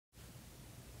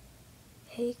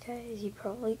Hey guys, you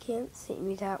probably can't see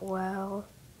me that well.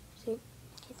 See?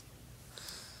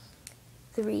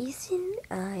 The reason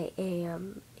I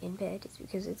am in bed is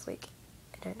because it's like,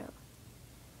 I don't know,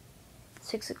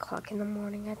 6 o'clock in the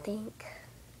morning, I think.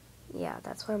 Yeah,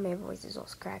 that's why my voice is all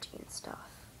scratchy and stuff.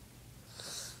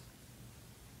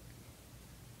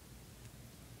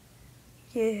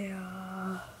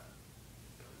 Yeah.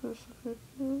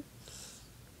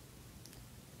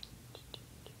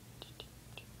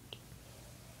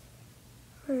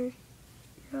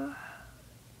 Yeah.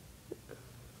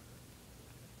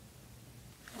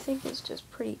 I think it's just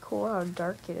pretty cool how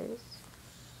dark it is.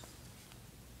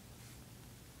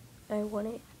 I want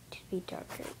it to be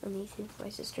darker. Let me see if my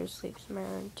sister sleeps in my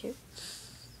room too.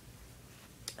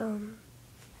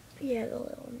 Yeah, the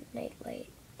little night light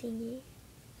thingy.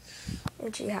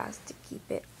 And she has to keep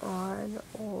it on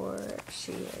or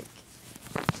she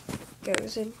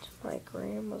goes into my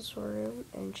grandma's room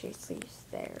and she sleeps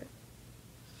there.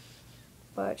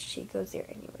 But she goes there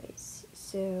anyways.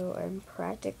 So I'm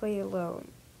practically alone.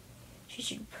 She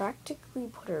should practically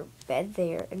put her bed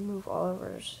there and move all of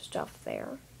her stuff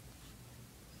there.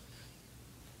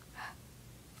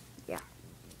 Yeah.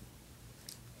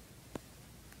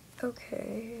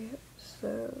 Okay,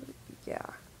 so yeah.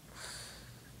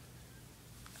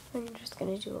 I'm just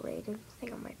gonna do a random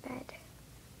thing on my bed.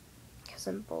 Because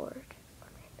I'm bored on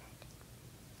my bed.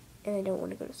 And I don't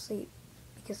want to go to sleep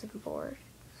because I'm bored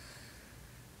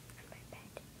on my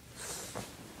bed.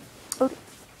 Oh,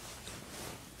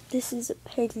 this is a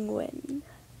penguin.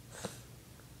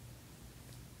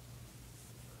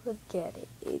 Look at it.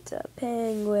 It's a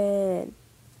penguin.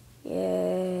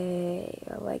 Yay.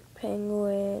 I like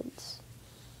penguins.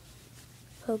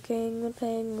 Poking the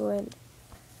penguin.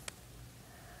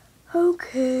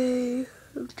 Okay.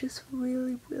 I'm just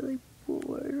really, really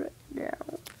bored right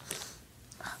now.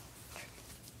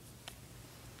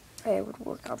 I would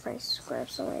work on my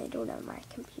script so I don't have my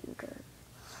computer.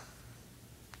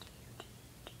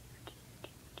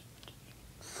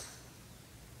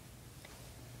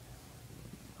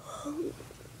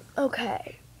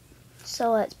 Okay,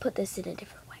 so let's put this in a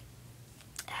different way.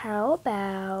 How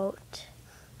about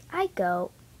I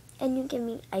go and you give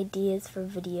me ideas for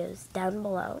videos down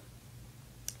below.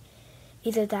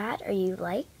 Either that or you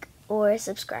like or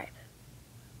subscribe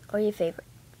or your favorite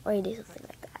or you do something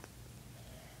like that.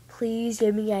 Please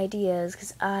give me ideas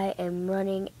because I am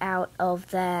running out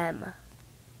of them.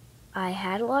 I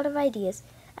had a lot of ideas.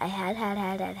 I had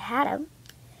them,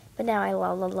 but now I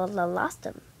lost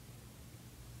them.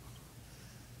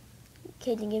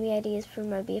 Can you give me ideas for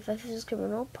my BFF is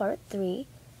Criminal Part 3,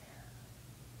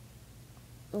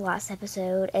 the last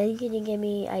episode? And can you give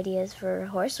me ideas for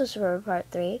Horse Whisperer Part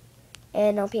 3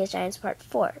 and LPS Giants Part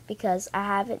 4? Because I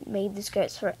haven't made the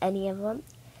scripts for any of them.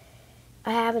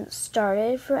 I haven't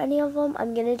started for any of them.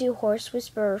 I'm going to do Horse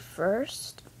Whisperer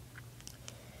first.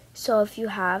 So if you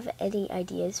have any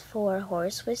ideas for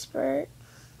Horse Whisperer,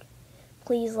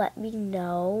 please let me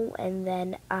know, and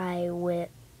then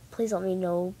please let me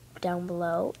know down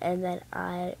below, and then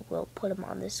I will put them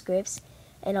on the scripts,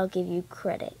 and I'll give you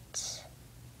credit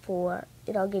for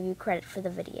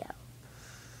the video.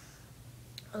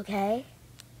 Okay?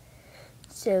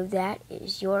 So that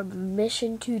is your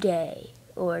mission today,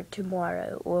 or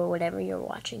tomorrow, or whenever you're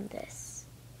watching this.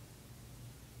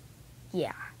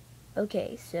 Yeah.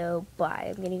 Okay, so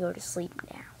bye. I'm gonna go to sleep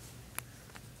now.